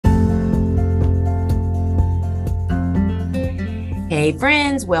Hey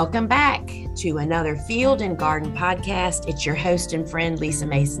friends, welcome back to another Field and Garden podcast. It's your host and friend Lisa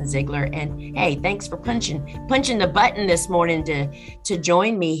Mason Ziegler, and hey, thanks for punching the button this morning to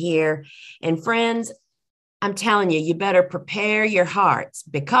join me here. And friends, I'm telling you, you better prepare your hearts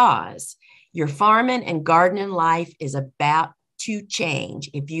because your farming and gardening life is about to change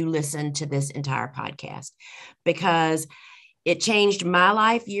if you listen to this entire podcast, because it changed my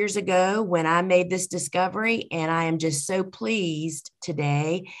life years ago when I made this discovery, and I am just so pleased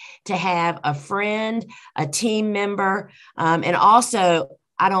today to have a friend, a team member, and also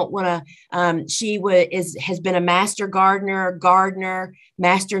I don't want to. Has been a master gardener,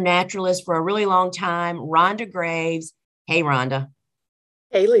 master naturalist for a really long time. Rhonda Graves. Hey, Rhonda.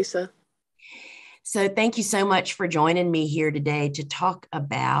 Hey, Lisa. So thank you so much for joining me here today to talk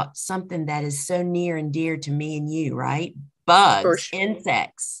about something that is so near and dear to me and you, right? Bugs,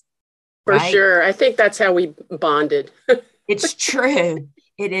 insects. For sure. I think that's how we bonded. It's true.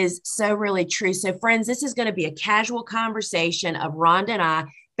 It is so really true. So friends, this is going to be a casual conversation of Rhonda and I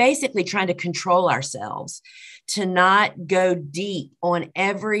basically trying to control ourselves to not go deep on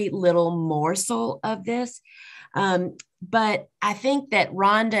every little morsel of this. But I think that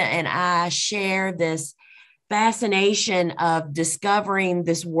Rhonda and I share this fascination of discovering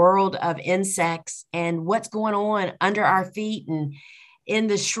this world of insects and what's going on under our feet and in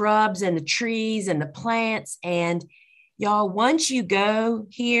the shrubs and the trees and the plants. And y'all, once you go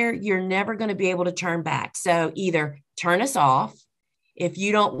here, you're never going to be able to turn back. So either turn us off if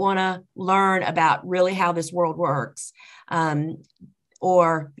you don't want to learn about really how this world works,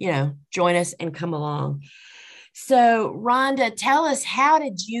 or, join us and come along. So, Rhonda, tell us, how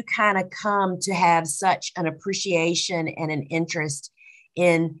did you kind of come to have such an appreciation and an interest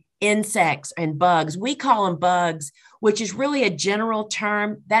in insects and bugs? We call them bugs, which is really a general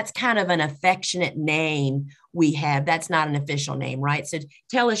term. That's kind of an affectionate name we have. That's not an official name, right? So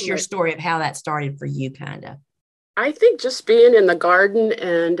tell us your story of how that started for you, kind of. I think just being in the garden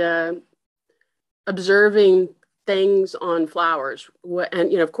and observing things on flowers.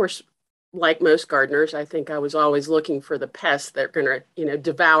 And, of course, like most gardeners, I think I was always looking for the pests that are going to,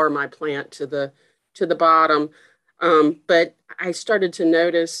 devour my plant to the bottom. But I started to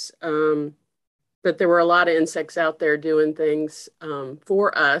notice that there were a lot of insects out there doing things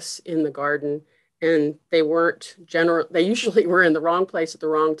for us in the garden, and they weren't general. They usually were in the wrong place at the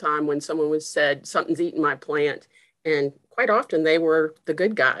wrong time when someone said something's eating my plant, and quite often they were the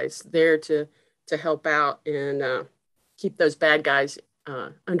good guys there to help out and keep those bad guys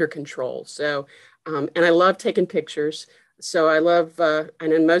under control. So, and I love taking pictures. So I love,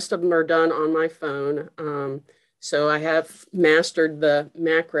 and then most of them are done on my phone. So I have mastered the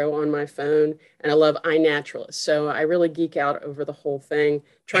macro on my phone, and I love iNaturalist. So I really geek out over the whole thing,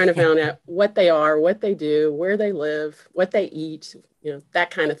 trying to find out what they are, what they do, where they live, what they eat, that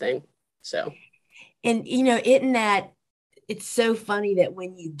kind of thing. So, and isn't that, it's so funny that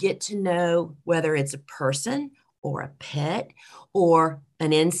when you get to know whether it's a person or a pet or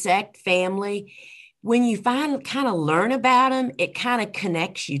an insect family, when you kind of learn about them, it kind of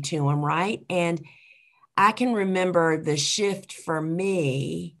connects you to them, right? And I can remember the shift for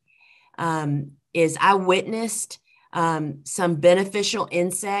me is I witnessed some beneficial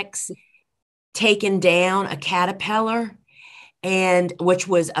insects taking down a caterpillar, and which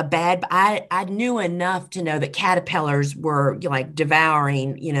was a bad, I knew enough to know that caterpillars were like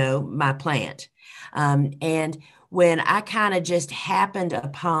devouring, my plant. And when I kind of just happened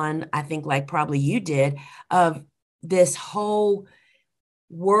upon, I think like probably you did, of this whole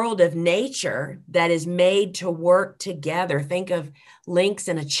world of nature that is made to work together. Think of links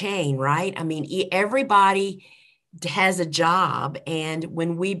in a chain, right? I mean, everybody has a job, and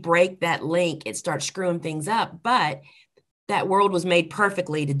when we break that link, it starts screwing things up. But that world was made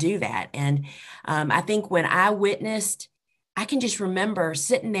perfectly to do that. And I think when I witnessed, I can just remember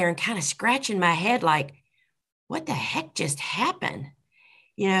sitting there and kind of scratching my head like, what the heck just happened?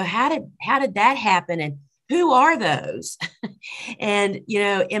 How did that happen? And who are those? And,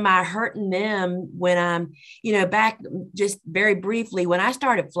 am I hurting them when I'm, back just very briefly, when I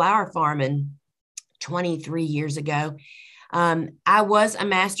started flower farming 23 years ago, I was a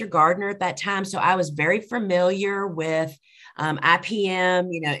master gardener at that time. So I was very familiar with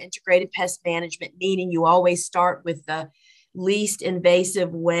IPM, integrated pest management, meaning you always start with the least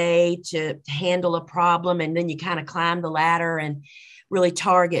invasive way to handle a problem. And then you kind of climb the ladder and really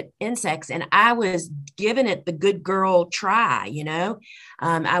target insects. And I was giving it the good girl try,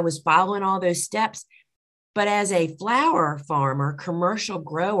 I was following all those steps. But as a flower farmer, commercial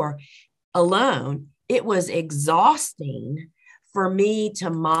grower alone, it was exhausting for me to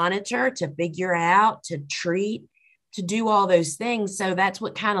monitor, to figure out, to treat to do all those things. So that's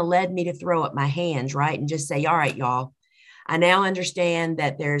what kind of led me to throw up my hands, right? And just say, all right, y'all, I now understand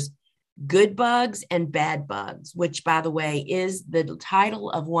that there's good bugs and bad bugs, which, by the way, is the title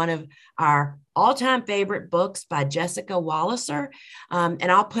of one of our all-time favorite books by Jessica Walliser.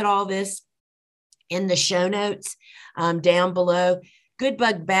 And I'll put all this in the show notes down below. Good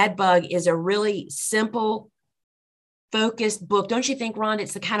Bug, Bad Bug is a really simple, focused book. Don't you think, Rhonda?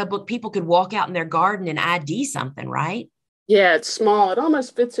 It's the kind of book people could walk out in their garden and ID something, right? Yeah, it's small. It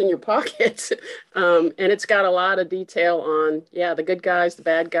almost fits in your pocket. And it's got a lot of detail on, yeah, the good guys, the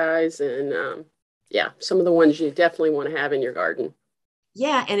bad guys, and yeah, some of the ones you definitely want to have in your garden.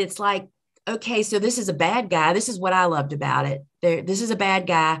 Yeah. And it's like, okay, so this is a bad guy. This is what I loved about it. This is a bad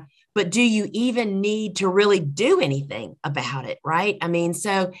guy, but do you even need to really do anything about it? Right. I mean,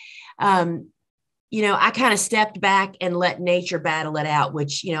 so, I kind of stepped back and let nature battle it out,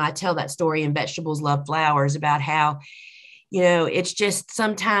 which, I tell that story in Vegetables Love Flowers about how, it's just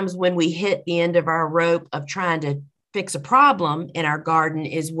sometimes when we hit the end of our rope of trying to fix a problem in our garden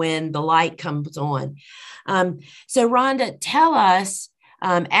is when the light comes on. So Rhonda, tell us,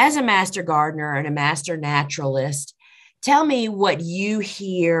 as a master gardener and a master naturalist, tell me what you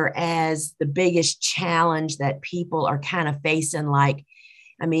hear as the biggest challenge that people are kind of facing. Like,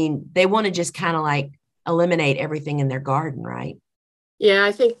 I mean, they want to just kind of like eliminate everything in their garden, right? Yeah,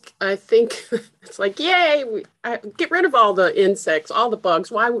 I think it's like, yay, get rid of all the insects, all the bugs.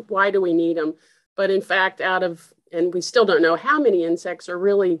 Why do we need them? But in fact, and we still don't know how many insects are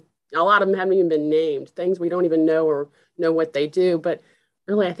really, a lot of them haven't even been named, things we don't even know or know what they do. But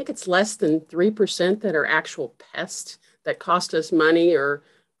really, I think it's less than 3% that are actual pests that cost us money or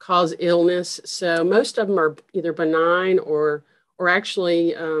cause illness. So most of them are either benign or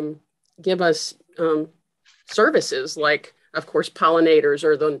actually give us services like, of course, pollinators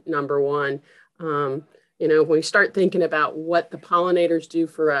are the number one. When we start thinking about what the pollinators do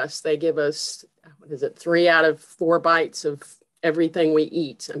for us, they give us, what is it, 3 out of 4 bites of everything we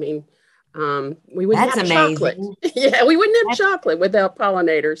eat. I mean, we wouldn't That's have chocolate. amazing. Yeah, we wouldn't have That's, chocolate without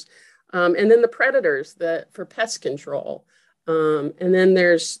pollinators. And then the predators that for pest control. And then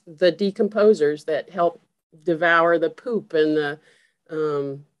there's the decomposers that help devour the poop and the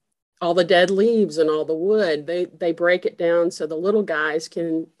all the dead leaves and all the wood. They break it down so the little guys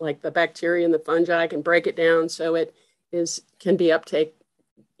can, like the bacteria and the fungi, can break it down so it can be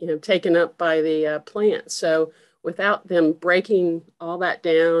taken up by the plant. So without them breaking all that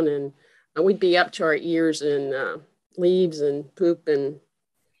down, and we'd be up to our ears in leaves and poop and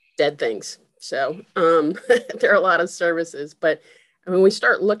dead things. So there are a lot of services, but when we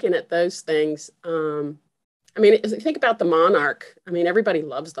start looking at those things, I mean, think about the monarch. I mean, everybody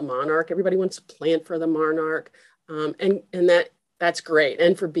loves the monarch. Everybody wants to plant for the monarch, and that's great,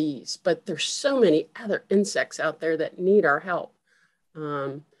 and for bees. But there's so many other insects out there that need our help.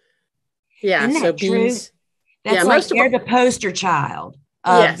 Yeah, isn't so that true? bees. Yeah, That's like most of they're the poster child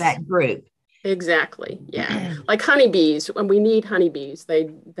of yes, that group. exactly. Yeah, like honeybees. When we need honeybees, they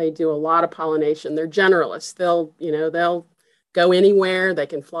do a lot of pollination. They're generalists. They'll go anywhere. They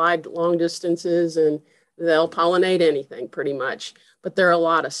can fly long distances and they'll pollinate anything pretty much. But there are a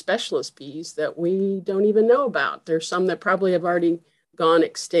lot of specialist bees that we don't even know about. There's some that probably have already gone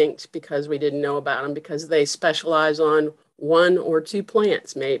extinct because we didn't know about them because they specialize on 1 or 2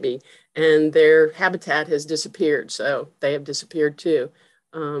 plants maybe, and their habitat has disappeared. So they have disappeared too.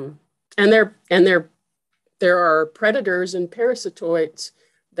 Um, and there are predators and parasitoids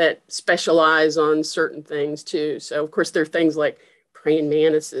that specialize on certain things too. So of course there are things like praying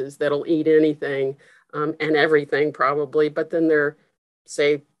mantises that'll eat anything and everything probably, but then there are,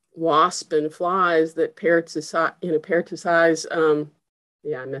 say, wasp and flies that parasitize.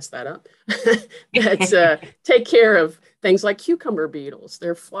 Yeah, I messed that up. That's take care of things like cucumber beetles.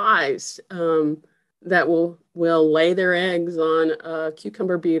 They're flies that will lay their eggs on a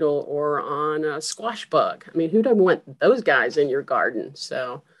cucumber beetle or on a squash bug. I mean, who doesn't want those guys in your garden?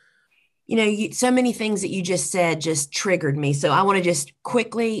 So, So many things that you just said just triggered me. So I want to just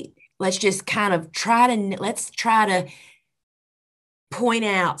quickly, let's just kind of let's try to point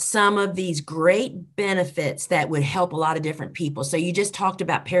out some of these great benefits that would help a lot of different people. So you just talked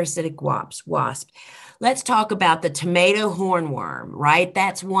about parasitic wasp. Let's talk about the tomato hornworm, right?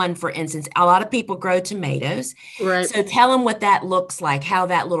 That's one, for instance. A lot of people grow tomatoes. right. So tell them what that looks like, how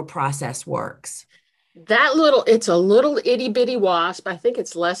that little process works. It's a little itty bitty wasp. I think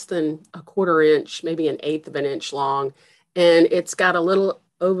it's less than a 1/4 inch, maybe an eighth of an inch long. And it's got a little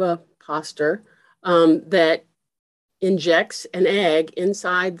ovipositor that injects an egg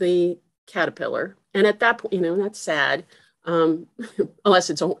inside the caterpillar. And at that point, that's sad. Um, unless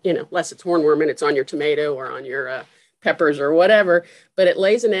it's hornworm and it's on your tomato or on your peppers or whatever, but it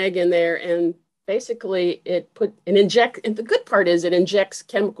lays an egg in there, and basically and the good part is it injects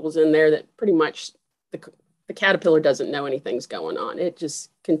chemicals in there that pretty much the caterpillar doesn't know anything's going on. It just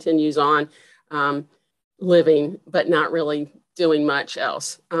continues on living, but not really doing much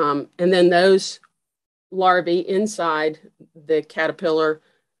else. And then those larvae inside the caterpillar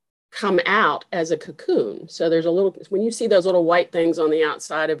come out as a cocoon. So when you see those little white things on the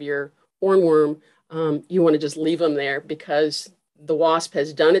outside of your hornworm, you want to just leave them there because the wasp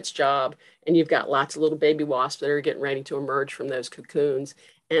has done its job, and you've got lots of little baby wasps that are getting ready to emerge from those cocoons.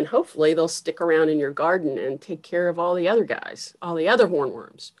 And hopefully they'll stick around in your garden and take care of all the other guys, all the other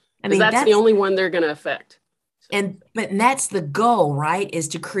hornworms. Because that's the only one they're going to affect. So. But that's the goal, right? Is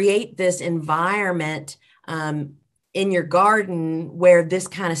to create this environment in your garden where this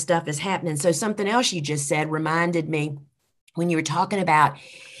kind of stuff is happening. So something else you just said reminded me when you were talking about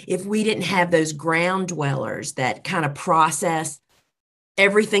if we didn't have those ground dwellers that kind of process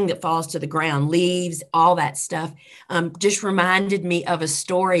everything that falls to the ground, leaves, all that stuff, just reminded me of a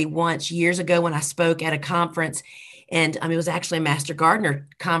story once years ago when I spoke at a conference. And it was actually a Master Gardener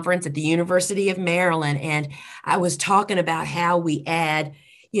conference at the University of Maryland. And I was talking about how we add,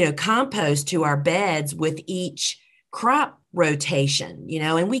 compost to our beds with each crop rotation,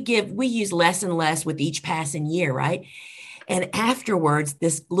 and we use less and less with each passing year, right? And afterwards,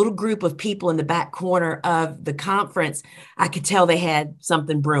 this little group of people in the back corner of the conference, I could tell they had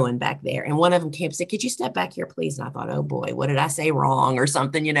something brewing back there. And one of them came and said, "Could you step back here, please?" And I thought, oh boy, what did I say wrong or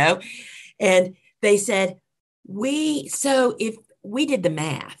something, And they said, so if we did the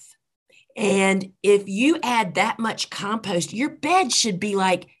math, and if you add that much compost, your bed should be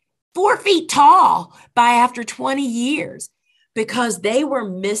like 4 feet tall by after 20 years, because they were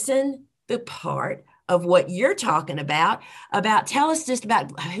missing the part of what you're talking about. Tell us just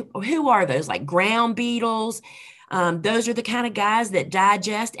about who are those, like ground beetles? Those are the kind of guys that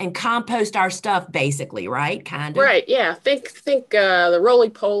digest and compost our stuff, basically, right? Kind of. Right. Yeah. Think the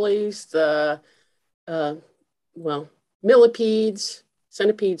roly-polies, millipedes,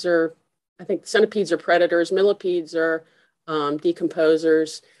 centipedes I think centipedes are predators. Millipedes are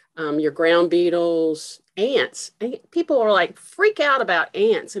decomposers. Your ground beetles, ants. People are like freak out about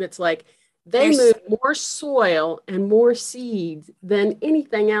ants, and it's like they move more soil and more seeds than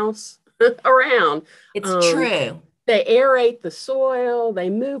anything else around. It's true. They aerate the soil. They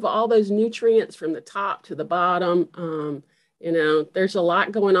move all those nutrients from the top to the bottom. There's a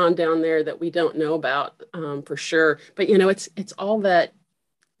lot going on down there that we don't know about for sure. But it's all that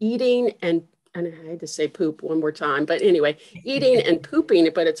eating and I had to say poop one more time, but anyway, eating and pooping,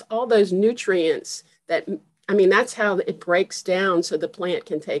 but it's all those nutrients that's how it breaks down so the plant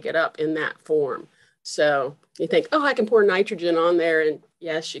can take it up in that form. So you think, oh, I can pour nitrogen on there, and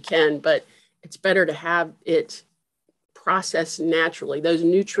yes, you can, but it's better to have it processed naturally. Those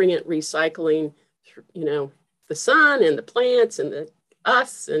nutrient recycling, the sun and the plants and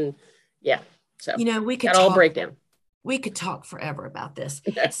us, and yeah. So we could all break down. We could talk forever about this.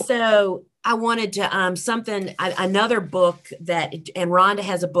 So I wanted to another book and Rhonda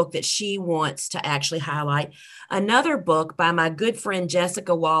has a book that she wants to actually highlight. Another book by my good friend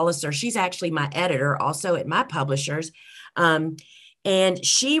Jessica Walliser. She's actually my editor, also at my publishers. And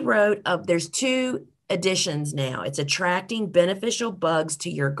she wrote there's 2 editions now. It's Attracting Beneficial Bugs to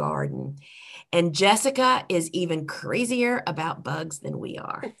Your Garden. And Jessica is even crazier about bugs than we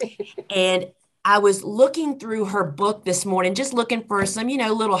are. And I was looking through her book this morning, just looking for some,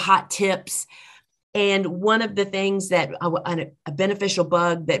 little hot tips. And one of the things that a beneficial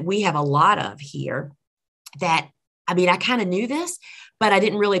bug that we have a lot of here I kind of knew this, but I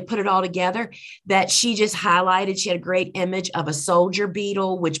didn't really put it all together, that she just highlighted. She had a great image of a soldier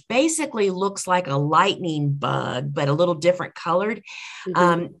beetle, which basically looks like a lightning bug, but a little different colored.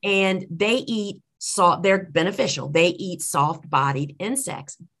 Mm-hmm. And they eat they're beneficial. They eat soft-bodied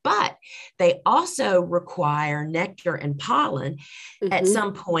insects, but they also require nectar and pollen at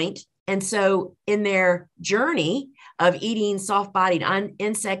some point. And so in their journey of eating soft-bodied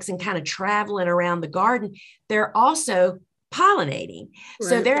insects and kind of traveling around the garden, they're also pollinating. Right.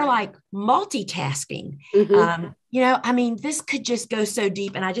 So they're like multitasking. Mm-hmm. This could just go so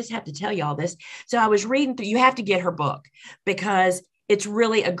deep, and I just have to tell you all this. So I was reading through, you have to get her book because it's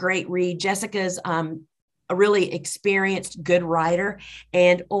really a great read. Jessica's a really experienced, good writer.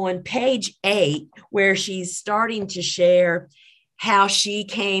 And on page 8, where she's starting to share how she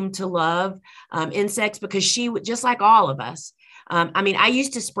came to love insects, because she, just like all of us, I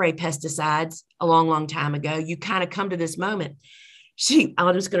used to spray pesticides a long, long time ago. You kind of come to this moment.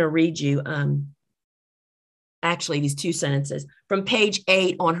 I'm just going to read you actually these 2 sentences from page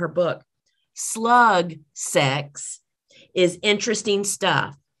 8 on her book. Slug sex is interesting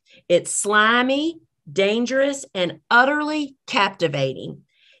stuff. It's slimy, dangerous, and utterly captivating.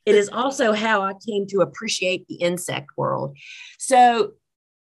 It is also how I came to appreciate the insect world. So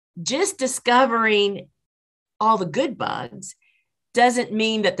just discovering all the good bugs doesn't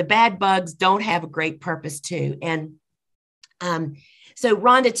mean that the bad bugs don't have a great purpose too. And so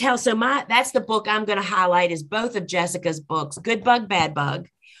Rhonda, that's the book I'm going to highlight is both of Jessica's books, Good Bug, Bad Bug,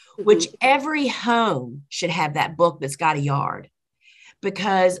 which every home should have that book that's got a yard.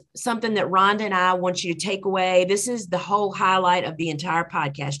 Because something that Rhonda and I want you to take away, this is the whole highlight of the entire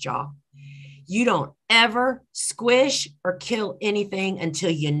podcast, y'all. You don't ever squish or kill anything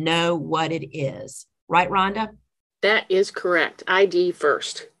until you know what it is. Right, Rhonda? That is correct. ID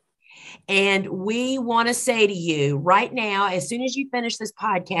first. And we want to say to you right now, as soon as you finish this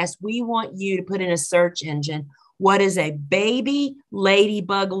podcast, we want you to put in a search engine, what does a baby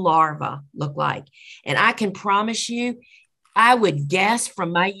ladybug larva look like? And I can promise you, I would guess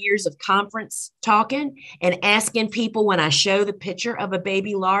from my years of conference talking and asking people when I show the picture of a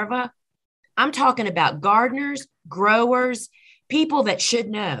baby larva, I'm talking about gardeners, growers, people that should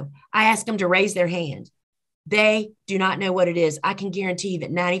know. I ask them to raise their hand. They do not know what it is. I can guarantee you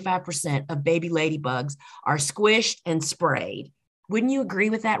that 95% of baby ladybugs are squished and sprayed. Wouldn't you agree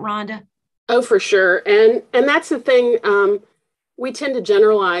with that, Rhonda? Oh, for sure. And that's the thing. We tend to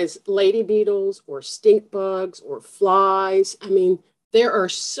generalize lady beetles or stink bugs or flies. I mean, there are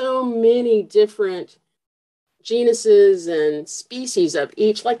so many different genuses and species of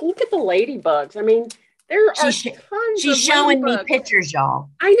each. Like, look at the ladybugs. I mean, there are tons She's of showing ladybugs. me pictures, y'all.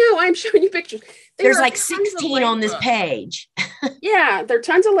 I know, I'm showing you pictures. There's like 16 on this page. Yeah, there are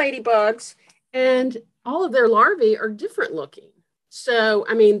tons of ladybugs, and all of their larvae are different looking. So,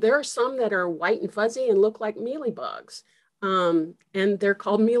 I mean, there are some that are white and fuzzy and look like mealybugs. And they're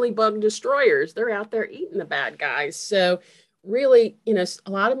called mealybug destroyers. They're out there eating the bad guys. So really,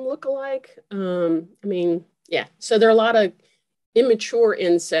 a lot of them look alike. Yeah. So there are a lot of immature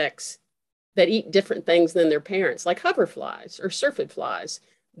insects that eat different things than their parents, like hoverflies or syrphid flies.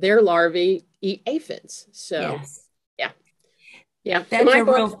 Their larvae eat aphids. So yes. Yeah. So I'm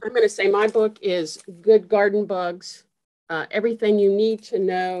going to say my book is Good Garden Bugs, Everything You Need to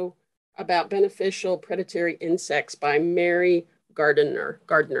Know About Beneficial Predatory Insects by Mary Gardner.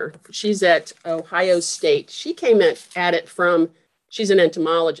 She's at Ohio State. She came at it she's an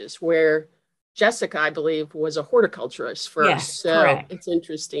entomologist, where Jessica, I believe, was a horticulturist first. Yes, so correct. It's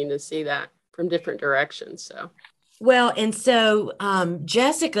interesting to see that from different directions. So. Well, and so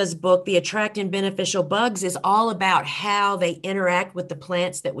Jessica's book, The Attracting Beneficial Bugs, is all about how they interact with the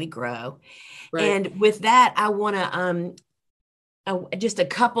plants that we grow. Right. And with that, I want to just a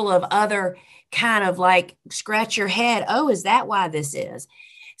couple of other kind of like scratch your head. Oh, is that why this is?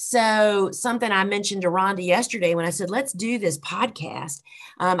 So something I mentioned to Rhonda yesterday when I said, let's do this podcast.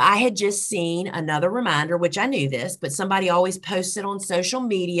 I had just seen another reminder, which I knew this, but somebody always posts it on social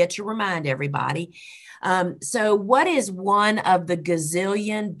media to remind everybody. So what is one of the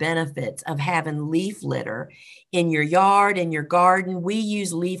gazillion benefits of having leaf litter in your yard, in your garden? We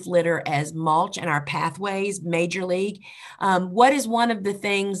use leaf litter as mulch in our pathways, major league. What is one of the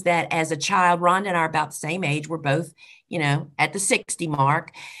things that as a child, Rhonda and I are about the same age, we're both, at the 60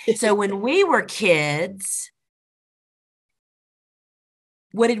 mark. So when we were kids,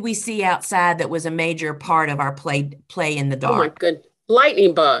 what did we see outside that was a major part of our play in the dark? Oh my goodness.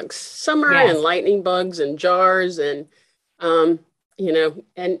 Lightning bugs, summer and lightning bugs and jars and, and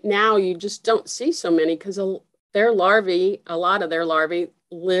now you just don't see so many because a lot of their larvae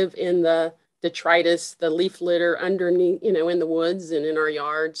live in the detritus, the leaf litter underneath, in the woods and in our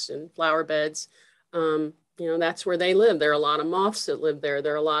yards and flower beds. That's where they live. There are a lot of moths that live there.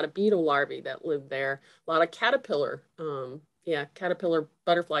 There are a lot of beetle larvae that live there, a lot of caterpillar,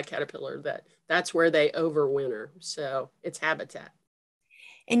 butterfly caterpillar, that's where they overwinter. So it's habitat.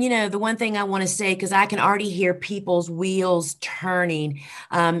 And, the one thing I want to say, because I can already hear people's wheels turning,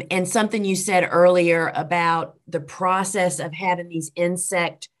 and something you said earlier about the process of having these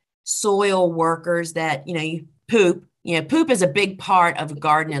insect soil workers that, you poop. Poop is a big part of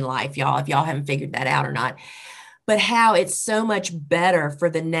gardening life, y'all, if y'all haven't figured that out or not. But how it's so much better for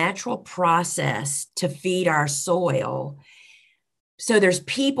the natural process to feed our soil. So there's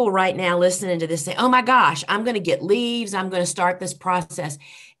people right now listening to this saying, oh my gosh, I'm going to get leaves. I'm going to start this process.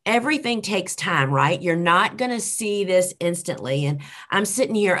 Everything takes time, right? You're not going to see this instantly. And I'm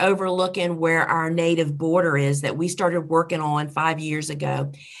sitting here overlooking where our native border is that we started working on 5 years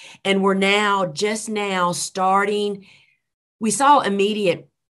ago. And we're just now starting. We saw immediate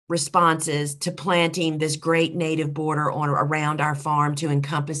responses to planting this great native border on around our farm to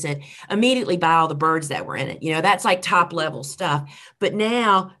encompass it immediately by all the birds that were in it. That's like top level stuff. But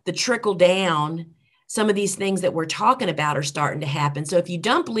now the trickle down, some of these things that we're talking about are starting to happen. So if you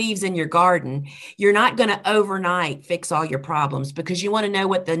dump leaves in your garden, you're not going to overnight fix all your problems, because you want to know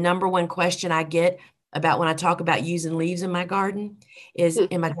what the number one question I get about when I talk about using leaves in my garden is,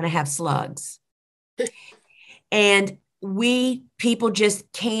 am I going to have slugs? And people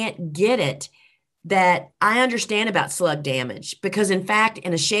just can't get it, that I understand about slug damage, because in fact,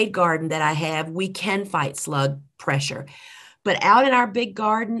 in a shade garden that I have, we can fight slug pressure. But out in our big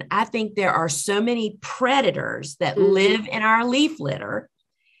garden, I think there are so many predators that live in our leaf litter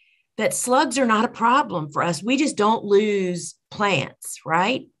that slugs are not a problem for us. We just don't lose plants,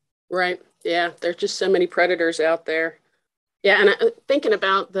 right? Right. Yeah. There's just so many predators out there. Yeah, and thinking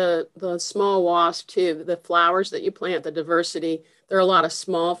about the small wasp too, the flowers that you plant, the diversity. There are a lot of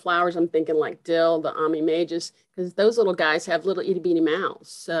small flowers. I'm thinking like dill, the magus, because those little guys have little itty bitty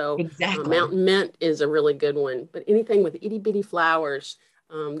mouths. So Exactly. mountain mint is a really good one. But anything with itty bitty flowers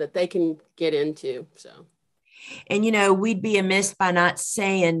that they can get into. So. And we'd be amiss by not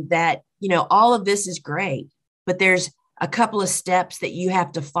saying that all of this is great, but there's a couple of steps that you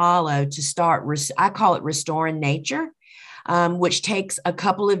have to follow to start. I call it restoring nature. Which takes a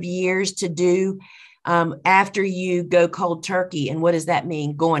couple of years to do after you go cold turkey. And what does that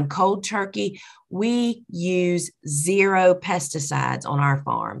mean? Going cold turkey, we use 0 pesticides on our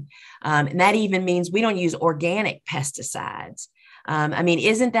farm. And that even means we don't use organic pesticides.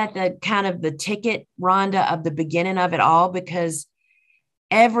 Isn't that the kind of the ticket, Rhonda, of the beginning of it all? Because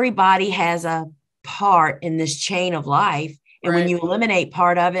everybody has a part in this chain of life. And when you eliminate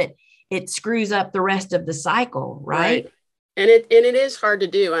part of it, it screws up the rest of the cycle, right? And it is hard to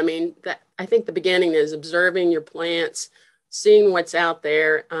do. I think the beginning is observing your plants, seeing what's out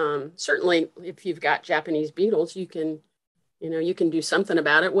there. Certainly, if you've got Japanese beetles, you can do something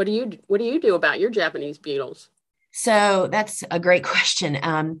about it. What do you do about your Japanese beetles? So that's a great question.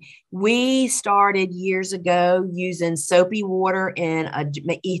 We started years ago using soapy water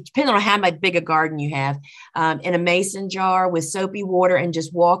depending on how big a garden you have, in a mason jar with soapy water, and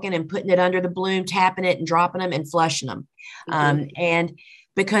just walking and putting it under the bloom, tapping it and dropping them and flushing them. And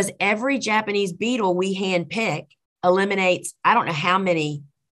because every Japanese beetle we hand pick eliminates, I don't know how many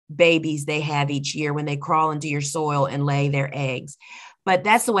babies they have each year when they crawl into your soil and lay their eggs. But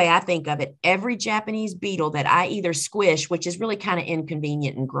that's the way I think of it. Every Japanese beetle that I either squish, which is really kind of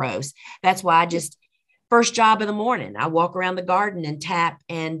inconvenient and gross. That's why first job of the morning, I walk around the garden and tap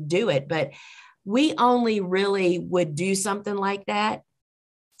and do it. But we only really would do something like that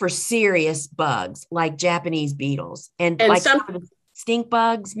for serious bugs like Japanese beetles and like some of the stink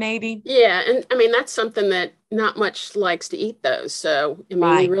bugs, maybe. Yeah. And that's something that not much likes to eat those. So, you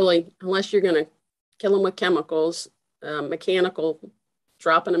really, unless you're going to kill them with chemicals, mechanical,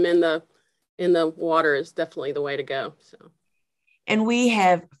 dropping them in the water is definitely the way to go. So, and we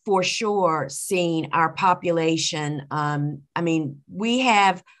have for sure seen our population. We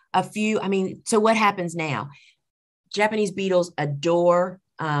have a few. So what happens now? Japanese beetles adore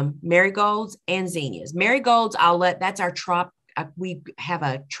marigolds and zinnias. Marigolds, that's our trap. We have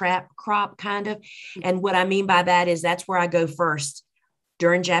a trap crop kind of. And what I mean by that is that's where I go first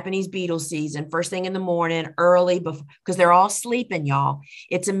during Japanese beetle season, first thing in the morning, early, because they're all sleeping, y'all.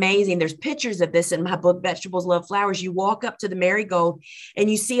 It's amazing. There's pictures of this in my book, Vegetables Love Flowers. You walk up to the marigold and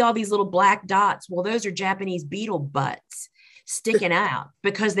you see all these little black dots. Well, those are Japanese beetle butts sticking out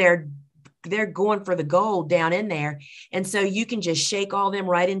because they're going for the gold down in there. And so you can just shake all them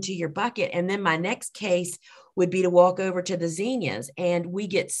right into your bucket. And then my next case would be to walk over to the zinnias. And we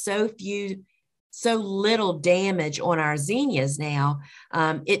get so little damage on our zinnias now.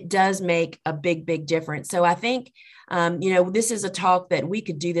 It does make a big, big difference. So I think, this is a talk that we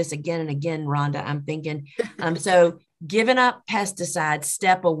could do this again and again, Rhonda, I'm thinking. So giving up pesticides,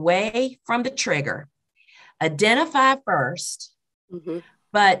 step away from the trigger, identify first,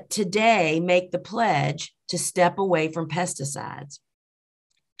 but today make the pledge to step away from pesticides.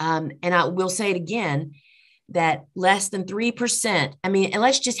 And I will say it again, that less than 3%.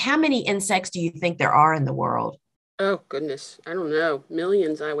 And how many insects do you think there are in the world? Oh, goodness. I don't know.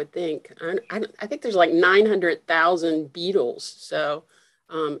 Millions, I would think. I think there's like 900,000 beetles. So,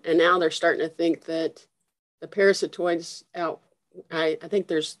 and now they're starting to think that the parasitoids I think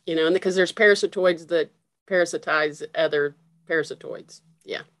there's, and because there's parasitoids that parasitize other parasitoids.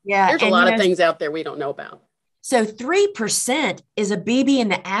 Yeah. Yeah. There's a lot of things out there we don't know about. So 3% is a BB in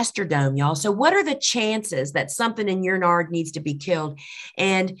the Astrodome, y'all. So what are the chances that something in your nard needs to be killed?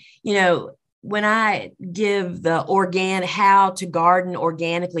 And, when I give the how to garden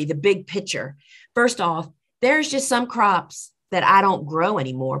organically, the big picture, first off, there's just some crops that I don't grow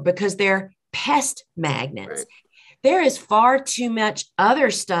anymore because they're pest magnets. Right. There is far too much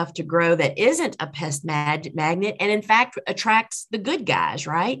other stuff to grow that isn't a pest magnet and in fact attracts the good guys,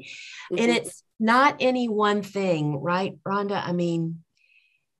 right? And it's not any one thing, right, Rhonda? I mean,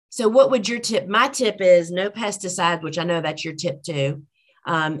 so what would your tip? My tip is no pesticides, which I know that's your tip too,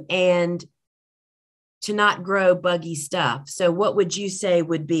 and to not grow buggy stuff. So what would you say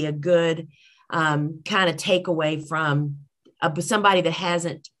would be a good kind of takeaway from somebody that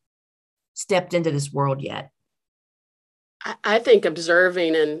hasn't stepped into this world yet? I think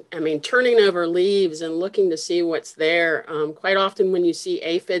observing and I mean turning over leaves and looking to see what's there. Quite often when you see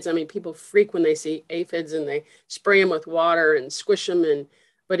aphids, I mean people freak when they see aphids and they spray them with water and squish them.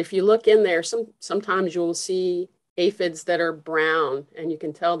 But if you look in there, sometimes you'll see aphids that are brown and you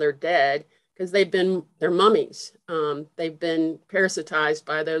can tell they're dead because they're mummies. They've been parasitized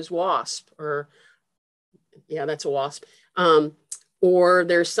by those wasps or yeah, that's a wasp. Or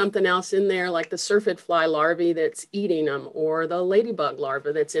there's something else in there like the syrphid fly larvae that's eating them or the ladybug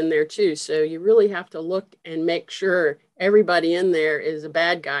larva that's in there too. So you really have to look and make sure everybody in there is a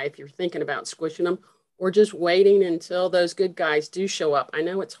bad guy if you're thinking about squishing them or just waiting until those good guys do show up. I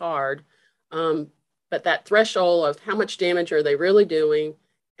know it's hard, but that threshold of how much damage are they really doing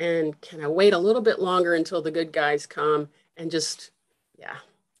and can I wait a little bit longer until the good guys come and just, yeah,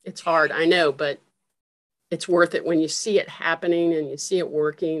 it's hard. I know, but it's worth it when you see it happening and you see it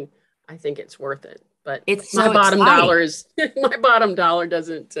working. I think it's worth it. But It's my so bottom exciting. dollar is my bottom dollar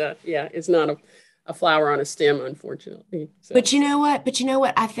doesn't. It's not a flower on a stem, unfortunately. So But you know what? But you know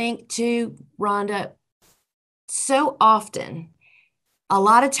what? I think too, Rhonda, so often, a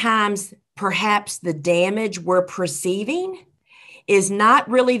lot of times, perhaps the damage we're perceiving is not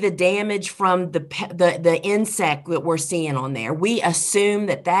really the damage from the insect that we're seeing on there. We assume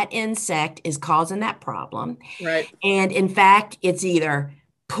that that insect is causing that problem. right, And in fact, it's either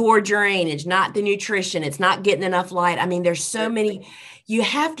poor drainage, not the nutrition, it's not getting enough light. I mean, there's so right, many, you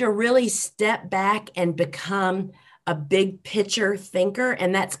have to really step back and become a big picture thinker.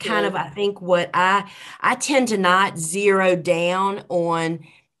 And that's kind yeah, of, I think, what I tend to not zero down on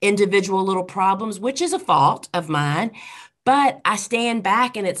individual little problems, which is a fault of mine. But I stand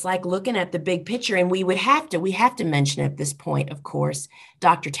back and it's like looking at the big picture. And we have to mention at this point, of course,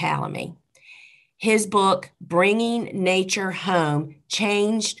 Dr. Talamy. His book, Bringing Nature Home,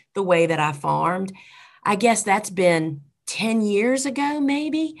 changed the way that I farmed. I guess that's been 10 years ago,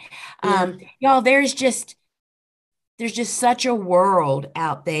 maybe. yeah. Y'all, there's just such a world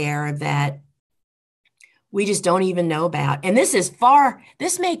out there that we just don't even know about. And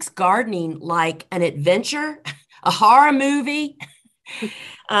this makes gardening like an adventure, a horror movie,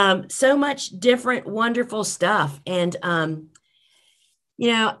 so much different, wonderful stuff. And I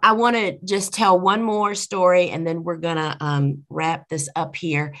want to just tell one more story and then we're going to wrap this up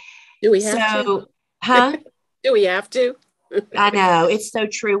here. Do we have to? So, huh? Do we have to? I know it's so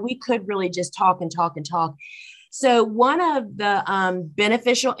true. We could really just talk and talk and talk. So, one of the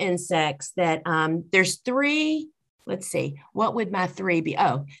beneficial insects that there's three. Let's see, what would my three be?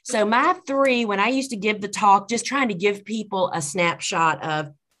 Oh, so my three, when I used to give the talk, just trying to give people a snapshot of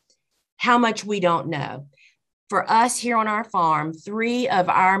how much we don't know. For us here on our farm, three of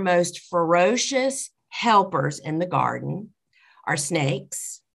our most ferocious helpers in the garden are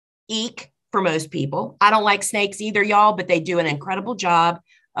snakes, eek for most people. I don't like snakes either, y'all, but they do an incredible job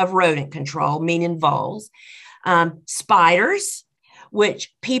of rodent control, meaning voles. Spiders,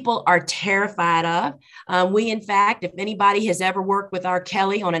 which people are terrified of. We, in fact, if anybody has ever worked with our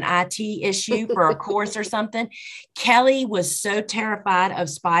Kelly on an IT issue for a course or something, Kelly was so terrified of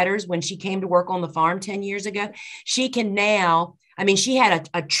spiders when she came to work on the farm 10 years ago. She can now, I mean, she had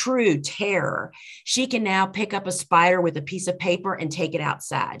a true terror. She can now pick up a spider with a piece of paper and take it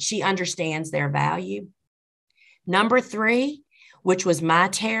outside. She understands their value. Number three, which was my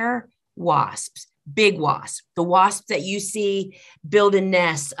terror, wasps. Big wasps, the wasps that you see building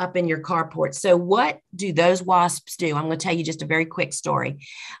nests up in your carport. So what do those wasps do? I'm going to tell you just a very quick story.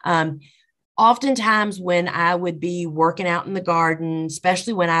 Oftentimes when I would be working out in the garden,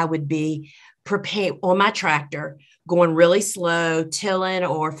 especially when I would be prepared on my tractor, going really slow, tilling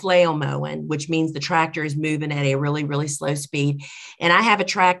or flail mowing, which means the tractor is moving at a really, really slow speed. And I have a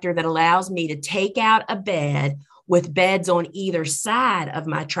tractor that allows me to take out a bed with beds on either side of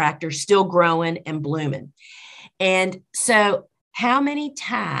my tractor still growing and blooming. And so how many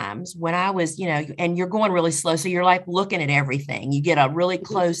times when I was, and you're going really slow, so you're like looking at everything, you get a really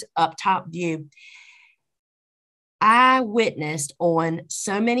close up top view. I witnessed on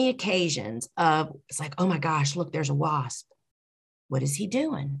so many occasions of, it's like, oh my gosh, look, there's a wasp. What is he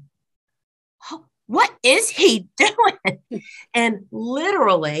doing? Oh, what is he doing? And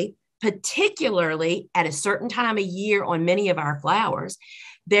literally, particularly at a certain time of year on many of our flowers,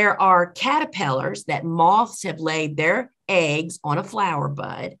 there are caterpillars that moths have laid their eggs on a flower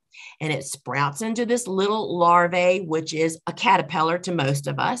bud, and it sprouts into this little larvae, which is a caterpillar to most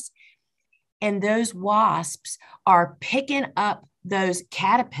of us. And those wasps are picking up those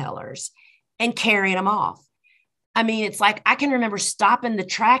caterpillars and carrying them off. I mean, it's like I can remember stopping the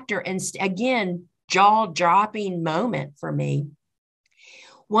tractor and again, jaw dropping moment for me.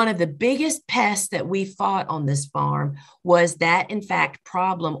 One of the biggest pests that we fought on this farm was that, in fact,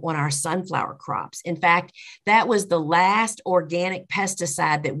 problem on our sunflower crops. In fact, that was the last organic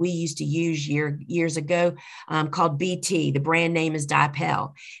pesticide that we used to use years ago, called BT. The brand name is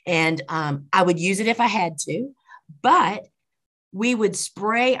Dipel. And I would use it if I had to, but we would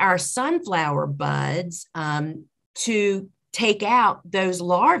spray our sunflower buds to take out those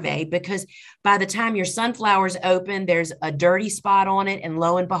larvae, because by the time your sunflowers open, there's a dirty spot on it. And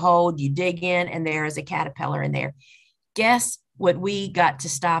lo and behold, you dig in and there is a caterpillar in there. Guess what we got to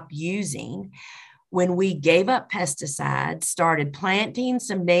stop using when we gave up pesticides, started planting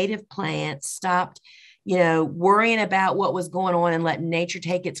some native plants, stopped, worrying about what was going on and letting nature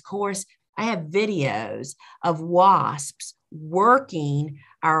take its course. I have videos of wasps working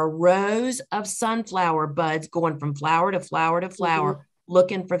our rows of sunflower buds, going from flower to flower to flower,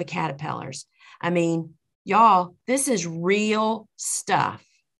 looking for the caterpillars. I mean, y'all, this is real stuff,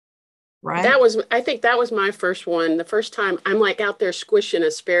 right? I think that was my first one. The first time I'm like out there squishing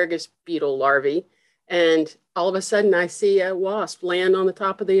asparagus beetle larvae, and all of a sudden I see a wasp land on the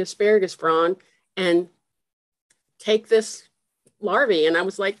top of the asparagus frond and take this larvae. And I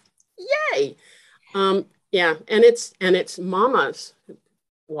was like, yay. Yeah. And it's mamas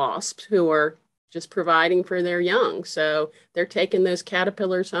wasps who are just providing for their young. So they're taking those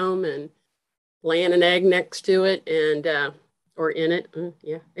caterpillars home and laying an egg next to it and or in it.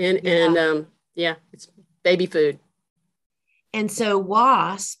 Yeah. And yeah, it's baby food. And so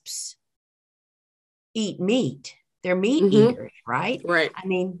wasps eat meat. They're meat eaters, right? Right. I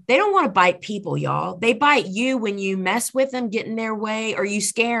mean, they don't want to bite people, y'all. They bite you when you mess with them, get in their way, or you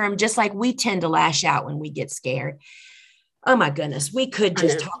scare them, just like we tend to lash out when we get scared. Oh my goodness, we could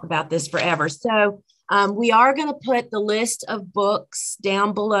just talk about this forever. So we are going to put the list of books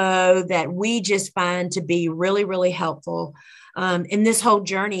down below that we just find to be really, really helpful in this whole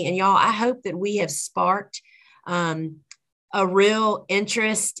journey. And y'all, I hope that we have sparked a real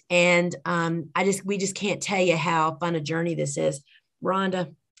interest. And we just can't tell you how fun a journey this is.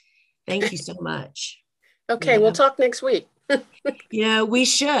 Rhonda, thank you so much. Okay, we'll talk next week. We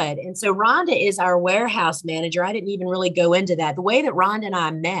should. And so Rhonda is our warehouse manager. I didn't even really go into that. The way that Rhonda and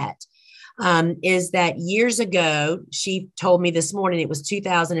I met is that years ago, she told me this morning, it was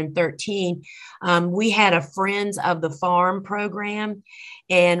 2013, we had a Friends of the Farm program,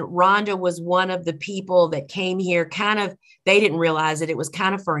 and Rhonda was one of the people that came here they didn't realize it was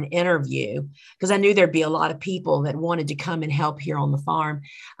kind of for an interview, because I knew there'd be a lot of people that wanted to come and help here on the farm.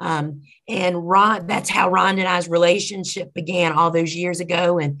 And that's how Rhonda and I's relationship began all those years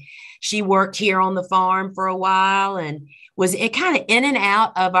ago. And she worked here on the farm for a while and was it kind of in and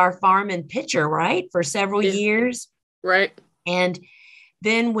out of our farm and picture, right, for several years. Right. And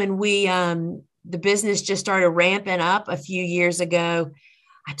then when the business just started ramping up a few years ago,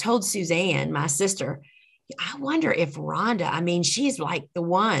 I told Suzanne, my sister, I wonder if Rhonda, I mean, she's like the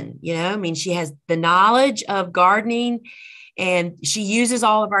one, I mean, she has the knowledge of gardening and she uses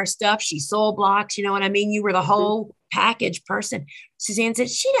all of our stuff. She soil blocks, you know what I mean? You were the whole package person. Suzanne said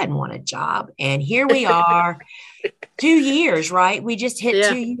she doesn't want a job. And here we are, 2 years, right? We just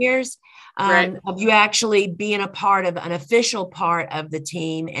hit 2 years of you actually being an official part of the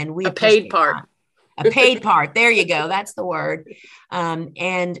team. And we a paid part. A paid part. There you go. That's the word.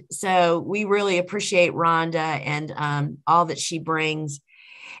 And so we really appreciate Rhonda and all that she brings.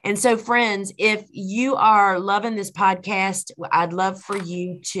 And so, friends, if you are loving this podcast, I'd love for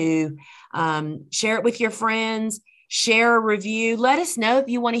you to share it with your friends, share a review. Let us know if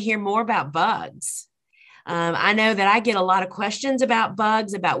you want to hear more about bugs. I know that I get a lot of questions about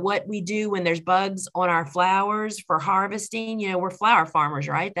bugs, about what we do when there's bugs on our flowers for harvesting. We're flower farmers,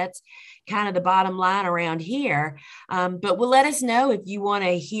 right? That's kind of the bottom line around here. But let us know if you want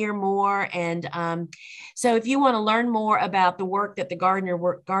to hear more. And so if you want to learn more about the work that the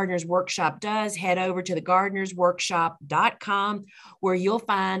Gardener's Workshop does, head over to thegardenersworkshop.com, where you'll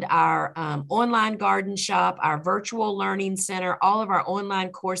find our online garden shop, our virtual learning center, all of our online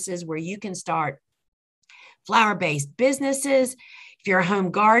courses where you can start flower-based businesses. If you're a home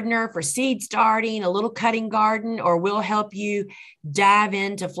gardener for seed starting, a little cutting garden, or we'll help you dive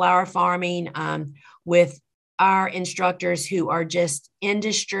into flower farming with our instructors who are just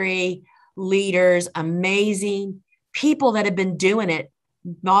industry leaders, amazing people that have been doing it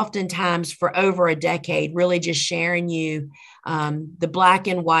oftentimes for over a decade, really just sharing you the black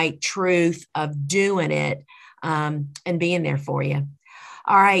and white truth of doing it and being there for you.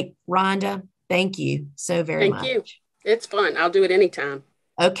 All right, Rhonda, thank you so very much. Thank you. It's fun. I'll do it anytime.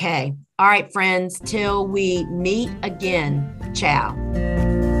 Okay. All right, friends, till we meet again. Ciao.